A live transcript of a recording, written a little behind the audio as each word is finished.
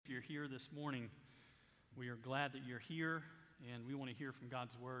you're here this morning. We are glad that you're here, and we want to hear from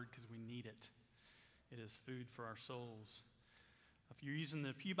God's Word because we need it. It is food for our souls. If you're using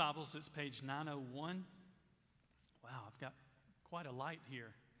the Pew Bibles, it's page 901. Wow, I've got quite a light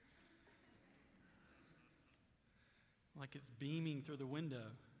here. Like it's beaming through the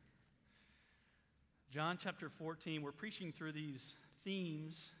window. John chapter 14, we're preaching through these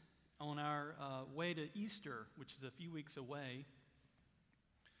themes on our way to Easter, which is a few weeks away.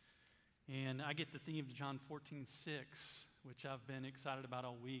 And I get the theme of John 14:6, which I've been excited about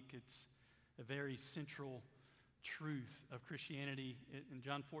all week. It's a very central truth of Christianity. And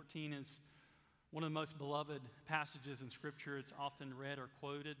John 14 is one of the most beloved passages in Scripture. It's often read or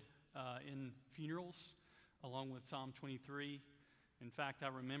quoted in funerals, along with Psalm 23. In fact, I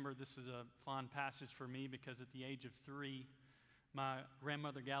remember this is a fond passage for me because at the age of 3, my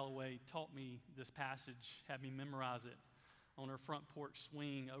grandmother Galloway taught me this passage, had me memorize it on her front porch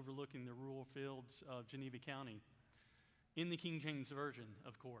swing overlooking the rural fields of Geneva County, in the King James Version,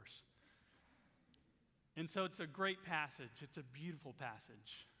 of course. And so it's a great passage. It's a beautiful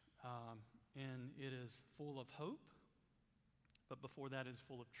passage. And it is full of hope, but before that it's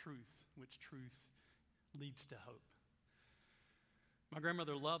full of truth, which truth leads to hope. My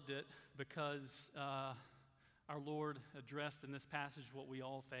grandmother loved it because our Lord addressed in this passage what we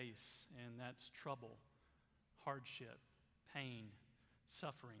all face, and that's trouble, hardship, pain,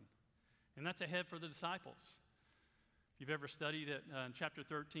 suffering. And that's ahead for the disciples. If you've ever studied it, in chapter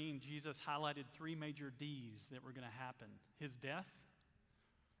 13, Jesus highlighted 3 major D's that were going to happen: his death,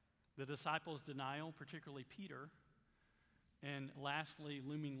 the disciples' denial, particularly Peter, and lastly,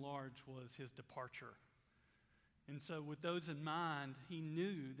 looming large, was his departure. And so with those in mind, he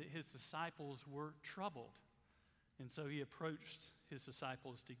knew that his disciples were troubled. And so he approached his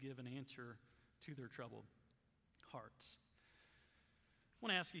disciples to give an answer to their troubled hearts. I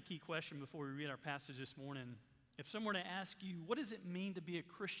want to ask you a key question before we read our passage this morning. If someone were to ask you, what does it mean to be a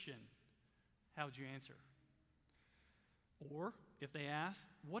Christian? How would you answer? Or if they asked,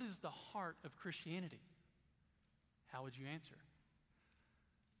 what is the heart of Christianity? How would you answer?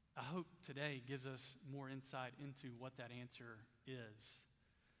 I hope today gives us more insight into what that answer is.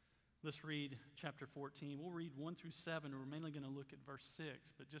 Let's read chapter 14. We'll read 1 through 7. We're mainly going to look at verse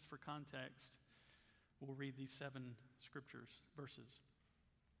 6, but just for context, we'll read these 7 verses.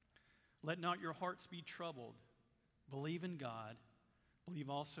 Let not your hearts be troubled. Believe in God. Believe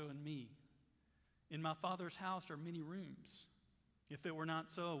also in me. In my Father's house are many rooms. If it were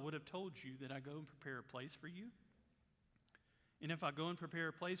not so, I would have told you that I go and prepare a place for you. And if I go and prepare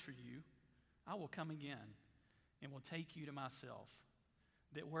a place for you, I will come again and will take you to myself,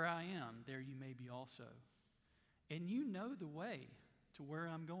 that where I am, there you may be also. And you know the way to where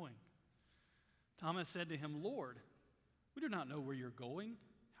I'm going. Thomas said to him, Lord, we do not know where you're going.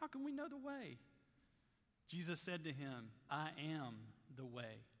 How can we know the way? Jesus said to him, I am the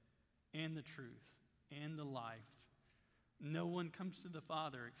way and the truth and the life. No one comes to the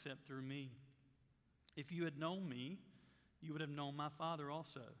Father except through me. If you had known me, you would have known my Father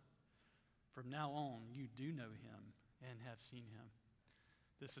also. From now on, you do know him and have seen him.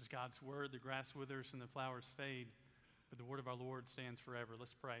 This is God's word. The grass withers and the flowers fade, but the word of our Lord stands forever.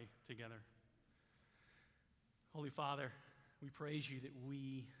 Let's pray together. Holy Father, we praise you that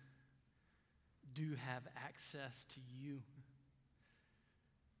we do have access to you.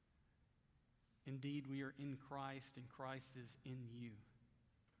 Indeed, we are in Christ, and Christ is in you,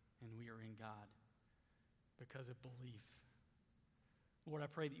 and we are in God because of belief. Lord, I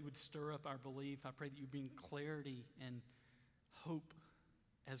pray that you would stir up our belief. I pray that you bring clarity and hope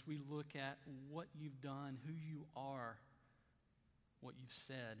as we look at what you've done, who you are, what you've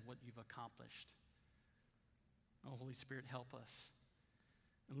said, what you've accomplished. Oh, Holy Spirit, help us.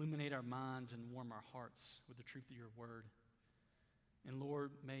 Illuminate our minds and warm our hearts with the truth of your word. And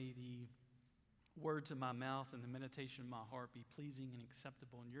Lord, may the words of my mouth and the meditation of my heart be pleasing and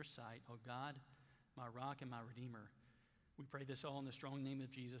acceptable in your sight, O God, my rock and my redeemer. We pray this all in the strong name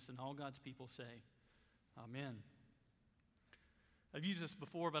of Jesus, and all God's people say, Amen. I've used this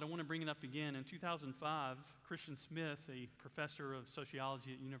before, but I want to bring it up again. In 2005, Christian Smith, a professor of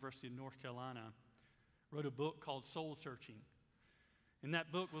sociology at the University of North Carolina, wrote a book called Soul Searching. And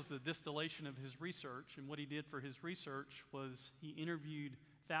that book was the distillation of his research, and what he did for his research was he interviewed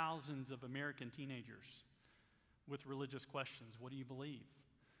thousands of American teenagers with religious questions. What do you believe?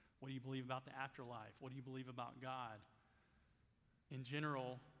 What do you believe about the afterlife? What do you believe about God? In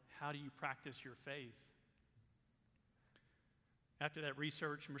general, how do you practice your faith? After that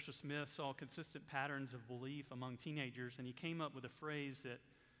research, Mr. Smith saw consistent patterns of belief among teenagers, and he came up with a phrase that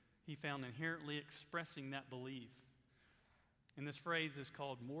he found inherently expressing that belief. And this phrase is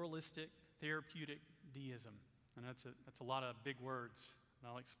called moralistic therapeutic deism. And that's a lot of big words,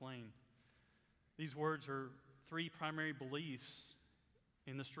 and I'll explain. These words are three primary beliefs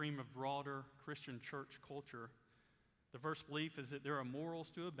in the stream of broader Christian church culture. The first belief is that there are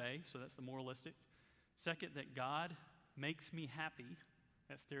morals to obey, so that's the moralistic. Second, that God makes me happy,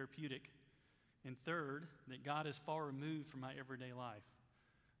 that's therapeutic. And third, that God is far removed from my everyday life,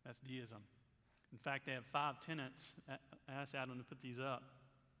 that's deism. In fact, they have 5 tenets. I asked Adam to put these up.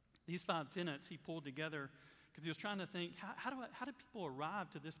 These 5 tenets he pulled together because he was trying to think, how do people arrive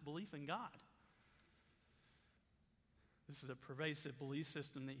to this belief in God? This is a pervasive belief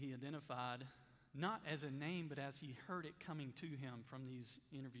system that he identified, not as a name, but as he heard it coming to him from these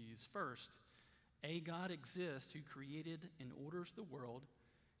interviews. First, a God exists who created and orders the world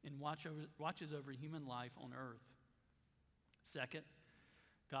and watches over human life on earth. Second,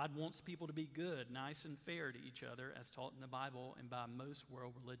 God wants people to be good, nice, and fair to each other, as taught in the Bible and by most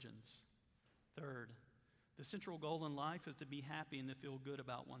world religions. Third, the central goal in life is to be happy and to feel good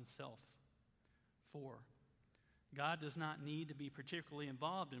about oneself. 4, God does not need to be particularly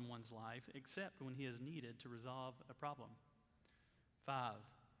involved in one's life except when he is needed to resolve a problem. 5,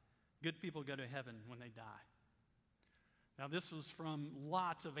 good people go to heaven when they die. Now, this was from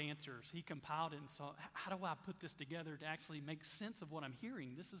lots of answers. He compiled it and saw, how do I put this together to actually make sense of what I'm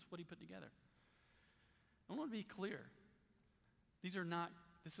hearing? This is what he put together. I want to be clear. This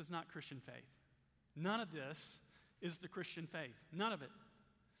is not Christian faith. None of this is the Christian faith. None of it.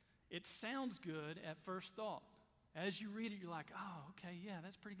 It sounds good at first thought. As you read it, you're like, oh, okay, yeah,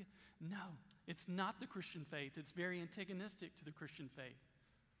 that's pretty good. No, it's not the Christian faith. It's very antagonistic to the Christian faith.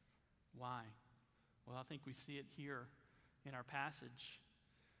 Why? Well, I think we see it here in our passage.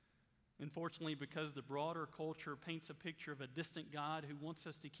 Unfortunately, because the broader culture paints a picture of a distant God who wants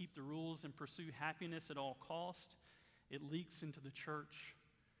us to keep the rules and pursue happiness at all cost, it leaks into the church,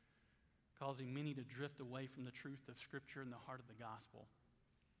 causing many to drift away from the truth of Scripture and the heart of the gospel.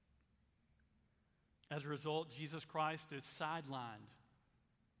 As a result, Jesus Christ is sidelined.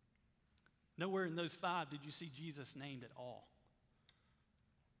 Nowhere in those 5 did you see Jesus named at all.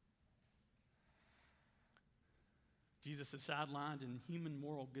 Jesus is sidelined and human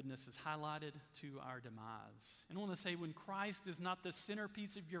moral goodness is highlighted to our demise. And I want to say, when Christ is not the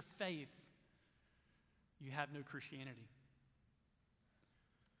centerpiece of your faith, you have no Christianity.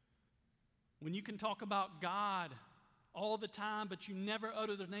 When you can talk about God all the time, but you never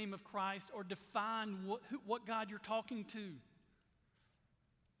utter the name of Christ or define what God you're talking to,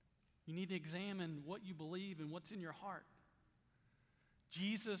 you need to examine what you believe and what's in your heart.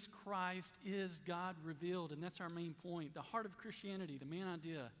 Jesus Christ is God revealed, and that's our main point. The heart of Christianity, the main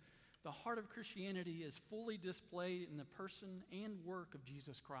idea, the heart of Christianity is fully displayed in the person and work of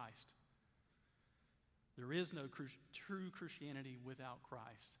Jesus Christ. There is no true Christianity without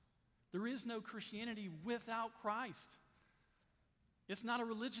Christ. There is no Christianity without Christ. It's not a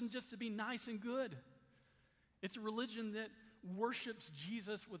religion just to be nice and good. It's a religion that worships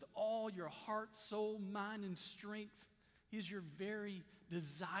Jesus with all your heart, soul, mind, and strength. He is your very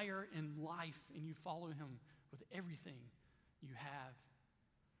desire in life, and you follow him with everything you have.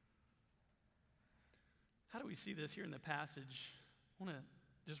 How do we see this here in the passage? I want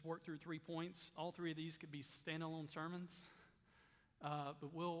to just work through 3 points. All 3 of these could be standalone sermons,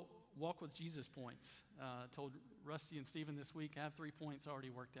 but we'll walk with Jesus points. I told Rusty and Stephen this week, I have 3 points already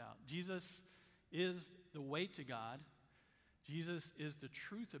worked out. Jesus is the way to God. Jesus is the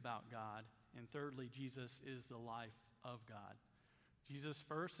truth about God. And thirdly, Jesus is the life of God. Jesus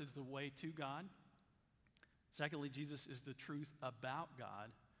first is the way to God. Secondly, Jesus is the truth about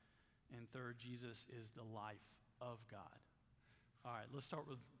God. And third, Jesus is the life of God. All right, let's start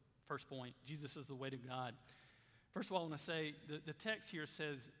with first point. Jesus is the way to God. First of all, I want to say the text here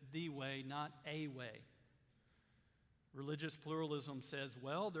says the way, not a way. Religious pluralism says,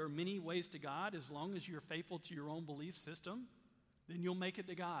 well, there are many ways to God. As long as you're faithful to your own belief system, then you'll make it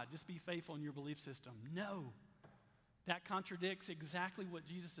to God. Just be faithful in your belief system. No. That contradicts exactly what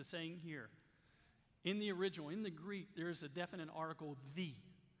Jesus is saying here. In the original, in the Greek, there is a definite article, the.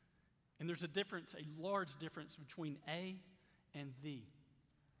 And there's a large difference between a and the.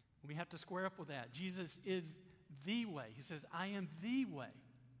 We have to square up with that. Jesus is the way. He says, I am the way.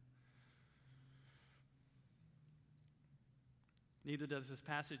 Neither does this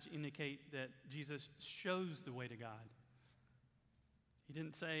passage indicate that Jesus shows the way to God. He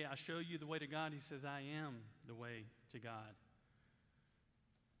didn't say, I show you the way to God. He says, I am the way to God.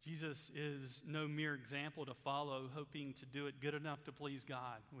 Jesus is no mere example to follow, hoping to do it good enough to please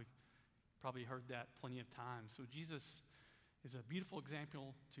God. We've probably heard that plenty of times. So Jesus is a beautiful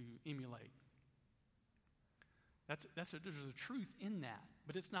example to emulate. There's a truth in that,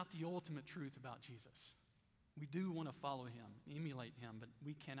 but it's not the ultimate truth about Jesus. We do want to follow him, emulate him, but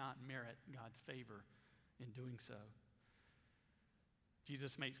we cannot merit God's favor in doing so.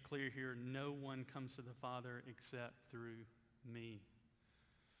 Jesus makes clear here, no one comes to the Father except through me.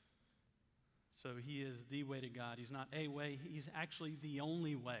 So he is the way to God. He's not a way, he's actually the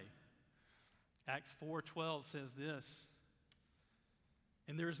only way. Acts 4:12 says this,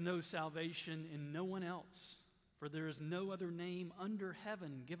 and there is no salvation in no one else, for there is no other name under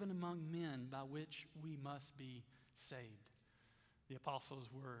heaven given among men by which we must be saved. The apostles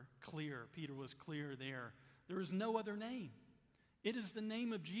were clear. Peter was clear there. There is no other name. It is the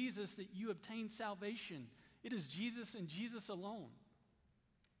name of Jesus that you obtain salvation. It is Jesus and Jesus alone.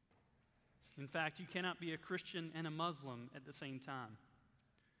 In fact, you cannot be a Christian and a Muslim at the same time.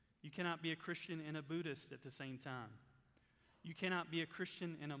 You cannot be a Christian and a Buddhist at the same time. You cannot be a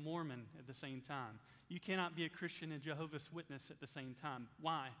Christian and a Mormon at the same time. You cannot be a Christian and Jehovah's Witness at the same time.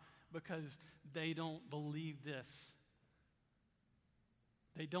 Why? Because they don't believe this.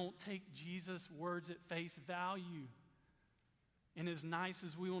 They don't take Jesus' words at face value. And as nice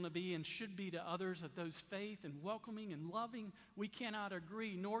as we want to be and should be to others of those faith and welcoming and loving, we cannot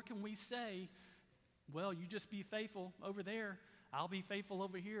agree, nor can we say, well, you just be faithful over there, I'll be faithful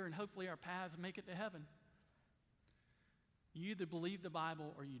over here, and hopefully our paths make it to heaven. You either believe the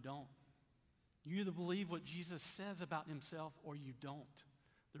Bible or you don't. You either believe what Jesus says about himself or you don't.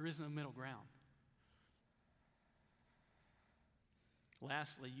 There is no middle ground.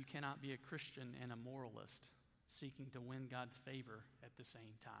 Lastly, you cannot be a Christian and a moralist seeking to win God's favor at the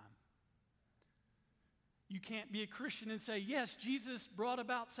same time. You can't be a Christian and say, yes, Jesus brought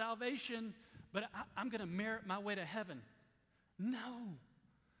about salvation, but I'm going to merit my way to heaven. No.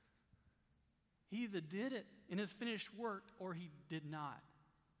 He either did it in his finished work or he did not.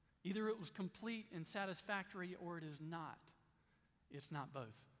 Either it was complete and satisfactory or it is not. It's not both.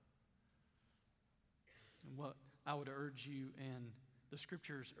 And what I would urge you, and the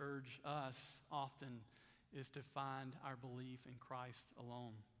scriptures urge us often, is to find our belief in Christ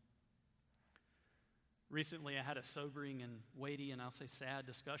alone. Recently, I had a sobering and weighty, and I'll say sad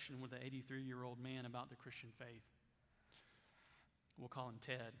discussion with an 83-year-old man about the Christian faith. We'll call him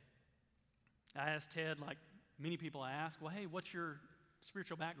Ted. I asked Ted, like many people I ask, well, hey, what's your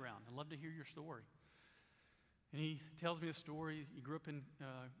spiritual background? I'd love to hear your story. And he tells me a story. He grew up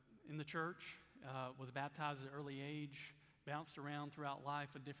in the church, was baptized at an early age, bounced around throughout life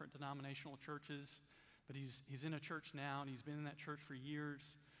at different denominational churches. But he's in a church now, and he's been in that church for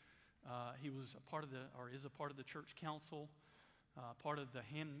years. He was is a part of the church council, part of the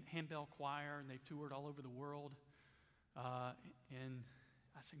handbell choir, and they've toured all over the world. And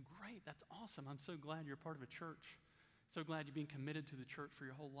I said, great, that's awesome. I'm so glad you're a part of a church. So glad you've been committed to the church for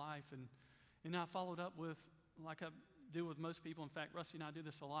your whole life. And I followed up with, like I do with most people. In fact, Rusty and I do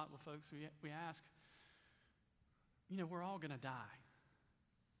this a lot with folks. We ask, we're all going to die,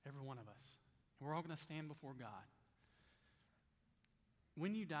 every one of us. We're all going to stand before God.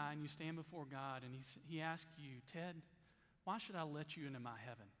 When you die and you stand before God and he asks you, Ted, why should I let you into my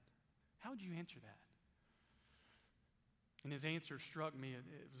heaven? How would you answer that? And his answer struck me. It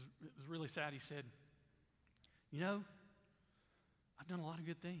was really sad. He said, I've done a lot of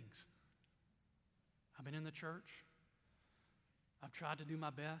good things. I've been in the church. I've tried to do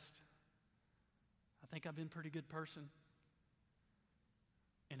my best. I think I've been a pretty good person.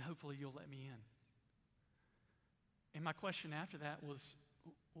 And hopefully you'll let me in. And my question after that was,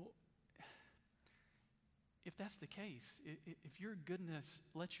 well, if that's the case, if your goodness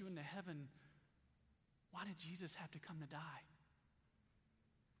lets you into heaven, why did Jesus have to come to die?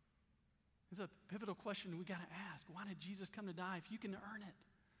 It's a pivotal question we got to ask. Why did Jesus come to die if you can earn it?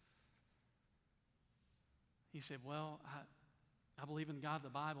 He said, well, I believe in the God of the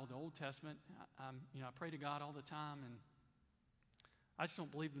Bible, the Old Testament. I pray to God all the time, and I just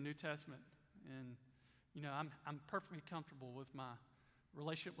don't believe the New Testament. And I'm perfectly comfortable with my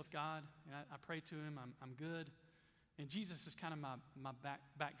relationship with God, and I pray to him. I'm good. And Jesus is kind of my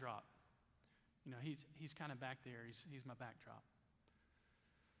backdrop. He's kind of back there. He's my backdrop.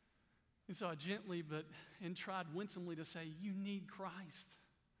 And so I gently and tried winsomely to say, you need Christ.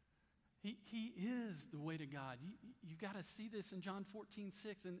 He is the way to God. You've got to see this in John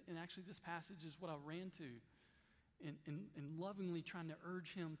 14:6, and actually this passage is what I ran to. And lovingly trying to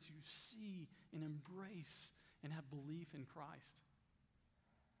urge him to see and embrace and have belief in Christ.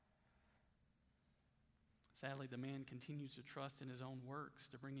 Sadly, the man continues to trust in his own works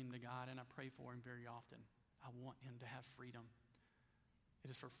to bring him to God, and I pray for him very often. I want him to have freedom. It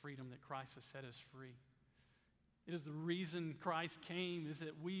is for freedom that Christ has set us free. It is the reason Christ came, is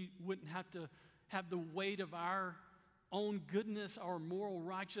that we wouldn't have to have the weight of our own goodness, our moral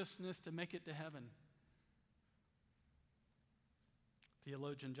righteousness to make it to heaven.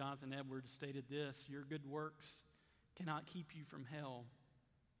 Theologian Jonathan Edwards stated this: your good works cannot keep you from hell,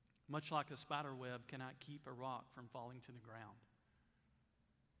 much like a spider web cannot keep a rock from falling to the ground.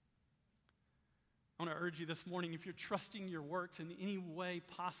 I want to urge you this morning, if you're trusting your works in any way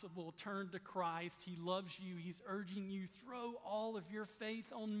possible, turn to Christ. He loves you. He's urging you, throw all of your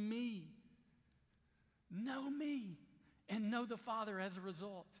faith on me. Know me and know the Father as a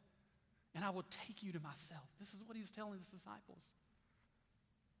result, and I will take you to myself. This is what he's telling his disciples.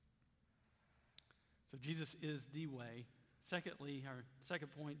 So Jesus is the way. Secondly, our second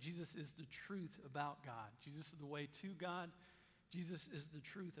point, Jesus is the truth about God. Jesus is the way to God. Jesus is the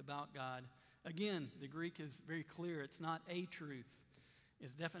truth about God. Again, the Greek is very clear. It's not a truth.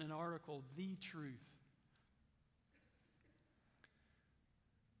 It's definite article, the truth.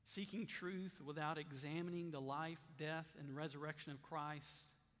 Seeking truth without examining the life, death, and resurrection of Christ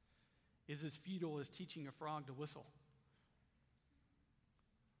is as futile as teaching a frog to whistle.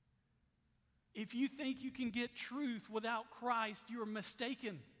 If you think you can get truth without Christ, you are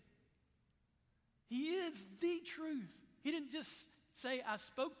mistaken. He is the truth. He didn't just say, I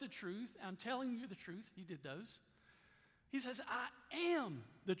spoke the truth, I'm telling you the truth. He did those. He says, I am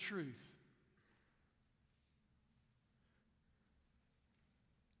the truth.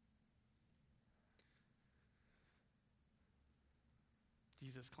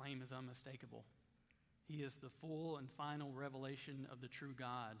 Jesus' claim is unmistakable. He is the full and final revelation of the true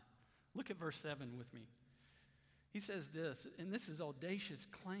God. Look at verse 7 with me. He says this, and this is audacious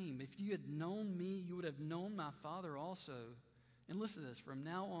claim. If you had known me, you would have known my Father also. And listen to this, from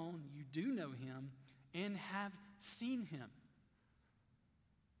now on, you do know him and have seen him.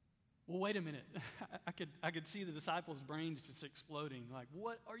 Well, wait a minute. I could see the disciples' brains just exploding. Like,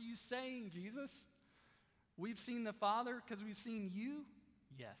 what are you saying, Jesus? We've seen the Father because we've seen you?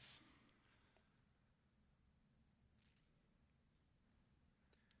 Yes.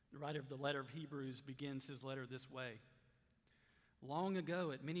 The writer of the letter of Hebrews begins his letter this way. Long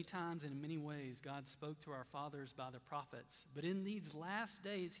ago, at many times and in many ways, God spoke to our fathers by the prophets. But in these last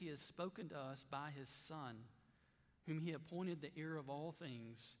days, he has spoken to us by his Son, whom he appointed the heir of all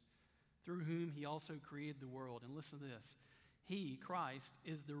things, through whom he also created the world. And listen to this. He, Christ,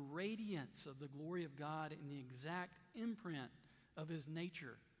 is the radiance of the glory of God and the exact imprint of his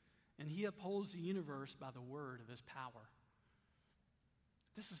nature. And he upholds the universe by the word of his power.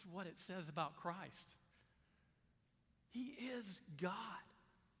 This is what it says about Christ. He is God.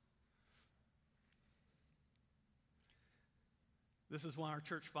 This is why our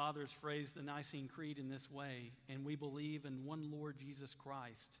church fathers phrased the Nicene Creed in this way. And we believe in one Lord Jesus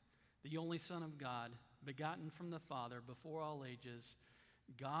Christ, the only Son of God, begotten from the Father before all ages,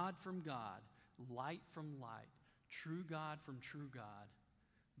 God from God, light from light, true God from true God,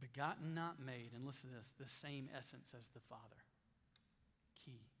 begotten, not made. And listen to this, the same essence as the Father.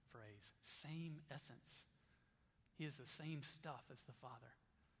 Key phrase, same essence. He is the same stuff as the Father.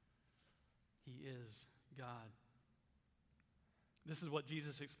 He is God. This is what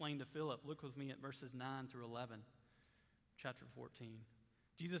Jesus explained to Philip. Look with me at verses 9 through 11, chapter 14.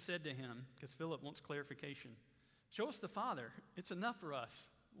 Jesus said to him, because Philip wants clarification, show us the Father. It's enough for us.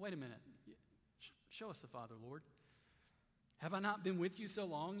 Wait a minute. Show us the Father, Lord. Have I not been with you so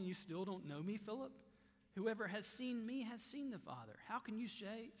long and you still don't know me, Philip? Whoever has seen me has seen the Father. How can you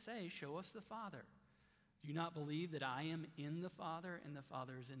say, show us the Father? Do you not believe that I am in the Father and the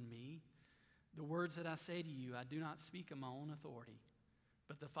Father is in me? The words that I say to you, I do not speak of my own authority,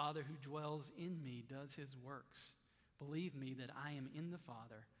 but the Father who dwells in me does his works. Believe me that I am in the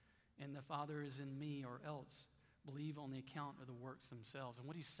Father and the Father is in me, or else believe on the account of the works themselves. And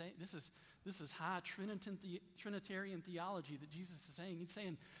what he's saying, this is high Trinitarian theology that Jesus is saying. He's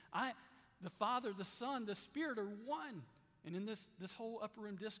saying, the Father, the Son, the Spirit are one. And in this whole upper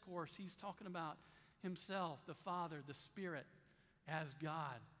room discourse, he's talking about himself, the Father, the Spirit, as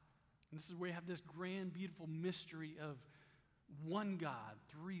God. And this is where you have this grand, beautiful mystery of one God,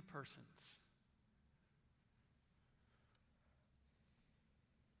 three persons.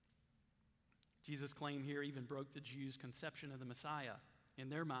 Jesus' claim here even broke the Jews' conception of the Messiah. In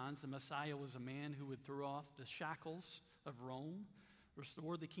their minds, the Messiah was a man who would throw off the shackles of Rome,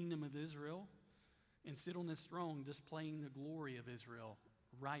 restore the kingdom of Israel, and sit on his throne displaying the glory of Israel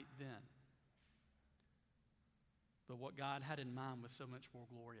right then. But what God had in mind was so much more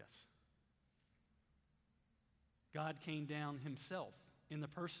glorious. God came down himself in the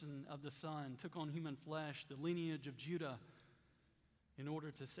person of the Son, took on human flesh, the lineage of Judah, in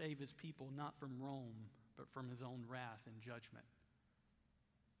order to save his people not from Rome, but from his own wrath and judgment.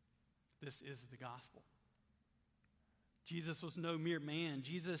 This is the gospel. Jesus was no mere man.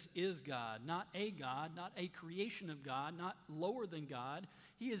 Jesus is God, not a creation of God, not lower than God.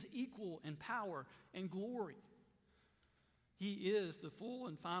 He is equal in power and glory. He is the full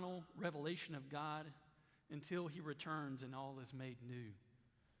and final revelation of God until he returns and all is made new.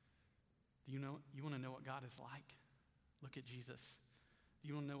 You want to know what God is like? Look at Jesus. Do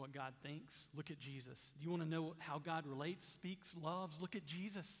you want to know what God thinks? Look at Jesus. Do you want to know how God relates, speaks, loves? Look at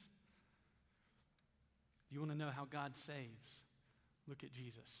Jesus. Do you want to know how God saves? Look at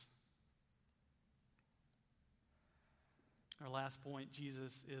Jesus. Our last point,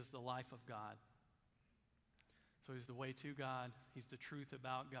 Jesus is the life of God. So he's the way to God. He's the truth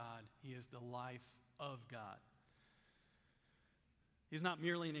about God. He is the life of God. He's not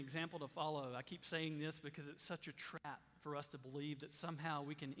merely an example to follow. I keep saying this because it's such a trap for us to believe that somehow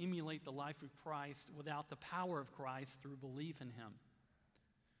we can emulate the life of Christ without the power of Christ through belief in him.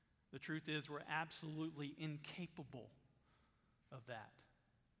 The truth is, we're absolutely incapable of that.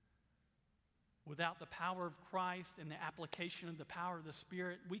 Without the power of Christ and the application of the power of the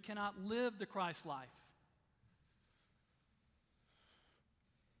Spirit, we cannot live the Christ life.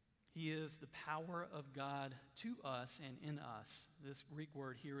 He is the power of God to us and in us. This Greek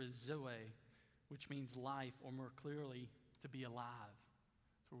word here is zoe, which means life, or more clearly, to be alive.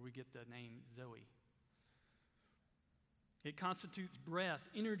 That's where we get the name Zoe. It constitutes breath,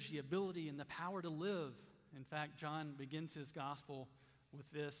 energy, ability, and the power to live. In fact, John begins his gospel with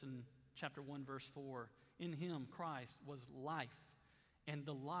this in chapter 1, verse 4. In him, Christ, was life, and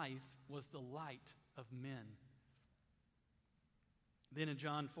the life was the light of men. Then in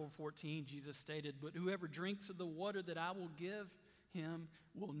John 4:14, Jesus stated, "But whoever drinks of the water that I will give him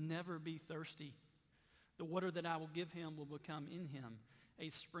will never be thirsty. The water that I will give him will become in him a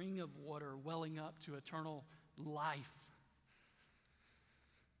spring of water welling up to eternal life."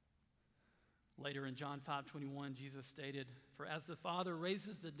 Later in John 5:21, Jesus stated, "For as the Father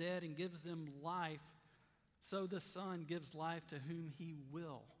raises the dead and gives them life, so the Son gives life to whom he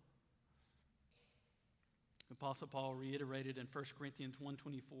will." The Apostle Paul reiterated in 1 Corinthians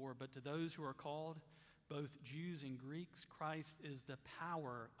 1:24, "But to those who are called, both Jews and Greeks, Christ is the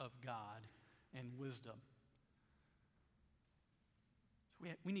power of God and wisdom."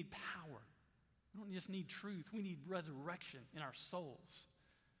 So we need power. We don't just need truth. We need resurrection in our souls.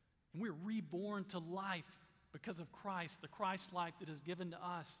 And we're reborn to life because of Christ, the Christ life that is given to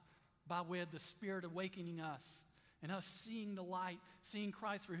us by way of the Spirit awakening us and us seeing the light, seeing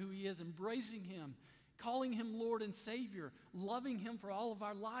Christ for who he is, embracing him, calling him Lord and Savior, loving him for all of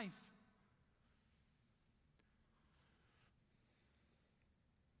our life.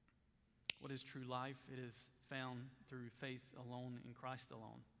 What is true life? It is found through faith alone in Christ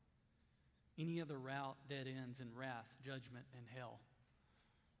alone. Any other route dead ends in wrath, judgment, and hell.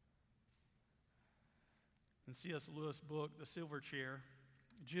 In C.S. Lewis' book, The Silver Chair,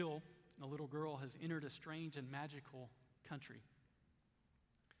 Jill, a little girl, has entered a strange and magical country.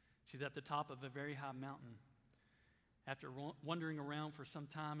 She's at the top of a very high mountain. After wandering around for some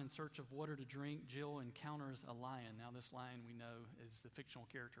time in search of water to drink, Jill encounters a lion. Now, this lion we know is the fictional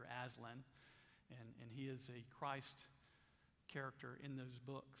character Aslan, and he is a Christ character in those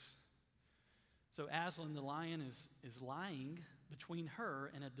books. So Aslan, the lion, is lying between her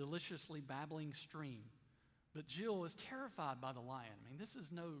and a deliciously babbling stream. But Jill is terrified by the lion. I mean, this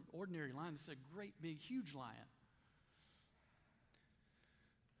is no ordinary lion. This is a great, big, huge lion.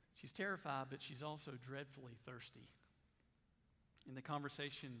 She's terrified, but she's also dreadfully thirsty. And the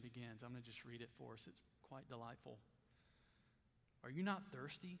conversation begins. I'm going to just read it for us. It's quite delightful. "Are you not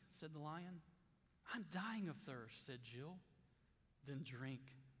thirsty?" said the lion. "I'm dying of thirst," said Jill. "Then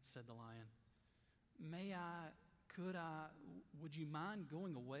drink," said the lion. Would you mind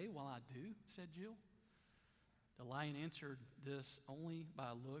going away while I do?" said Jill. The lion answered this only by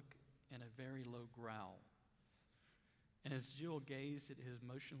a look and a very low growl. And as Jill gazed at his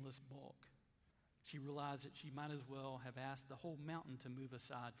motionless bulk, she realized that she might as well have asked the whole mountain to move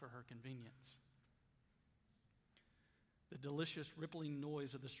aside for her convenience. The delicious rippling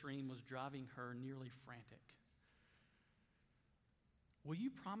noise of the stream was driving her nearly frantic. "Will you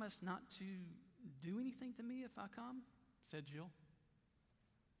promise not to do anything to me if I come?" said Jill.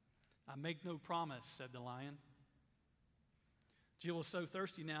 "I make no promise," said the lion. Jill was so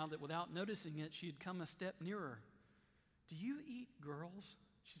thirsty now that without noticing it, she had come a step nearer. "Do you eat girls?"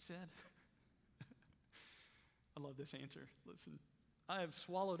 she said. I love this answer. Listen. "I have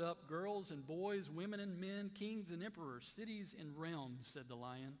swallowed up girls and boys, women and men, kings and emperors, cities and realms," said the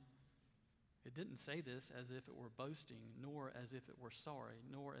lion. It didn't say this as if it were boasting, nor as if it were sorry,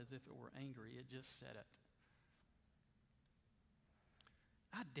 nor as if it were angry. It just said it.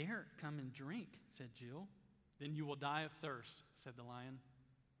 I daren't come and drink, said Jill. Then you will die of thirst, said the lion.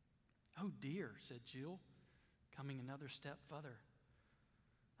 Oh dear, said Jill, coming another step further.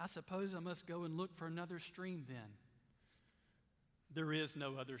 I suppose I must go and look for another stream then. There is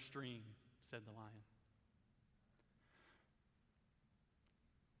no other stream, said the lion.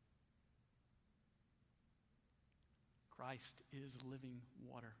 Christ is living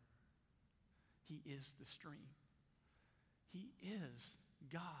water. He is the stream. He is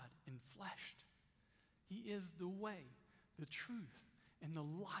God enfleshed. He is the way, the truth, and the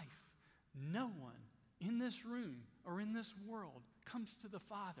life. No one in this room or in this world comes to the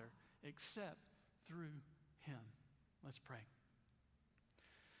Father except through him. Let's pray.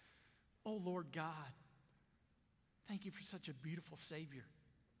 Oh Lord God, thank you for such a beautiful Savior.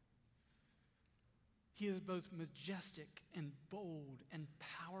 He is both majestic and bold and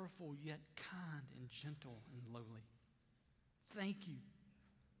powerful, yet kind and gentle and lowly. Thank you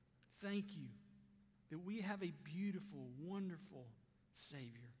that we have a beautiful, wonderful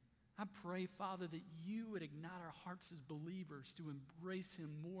Savior. I pray, Father, that you would ignite our hearts as believers to embrace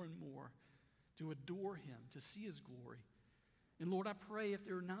him more and more, to adore him, to see his glory. And Lord, I pray if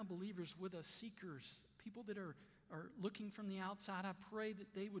there are non-believers with us, seekers, people that are looking from the outside, I pray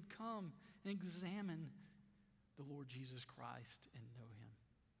that they would come and examine the Lord Jesus Christ and know him.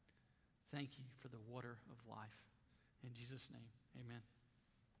 Thank you for the water of life. In Jesus' name, amen.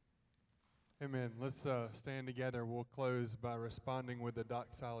 Amen. Let's stand together. We'll close by responding with the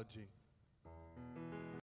doxology.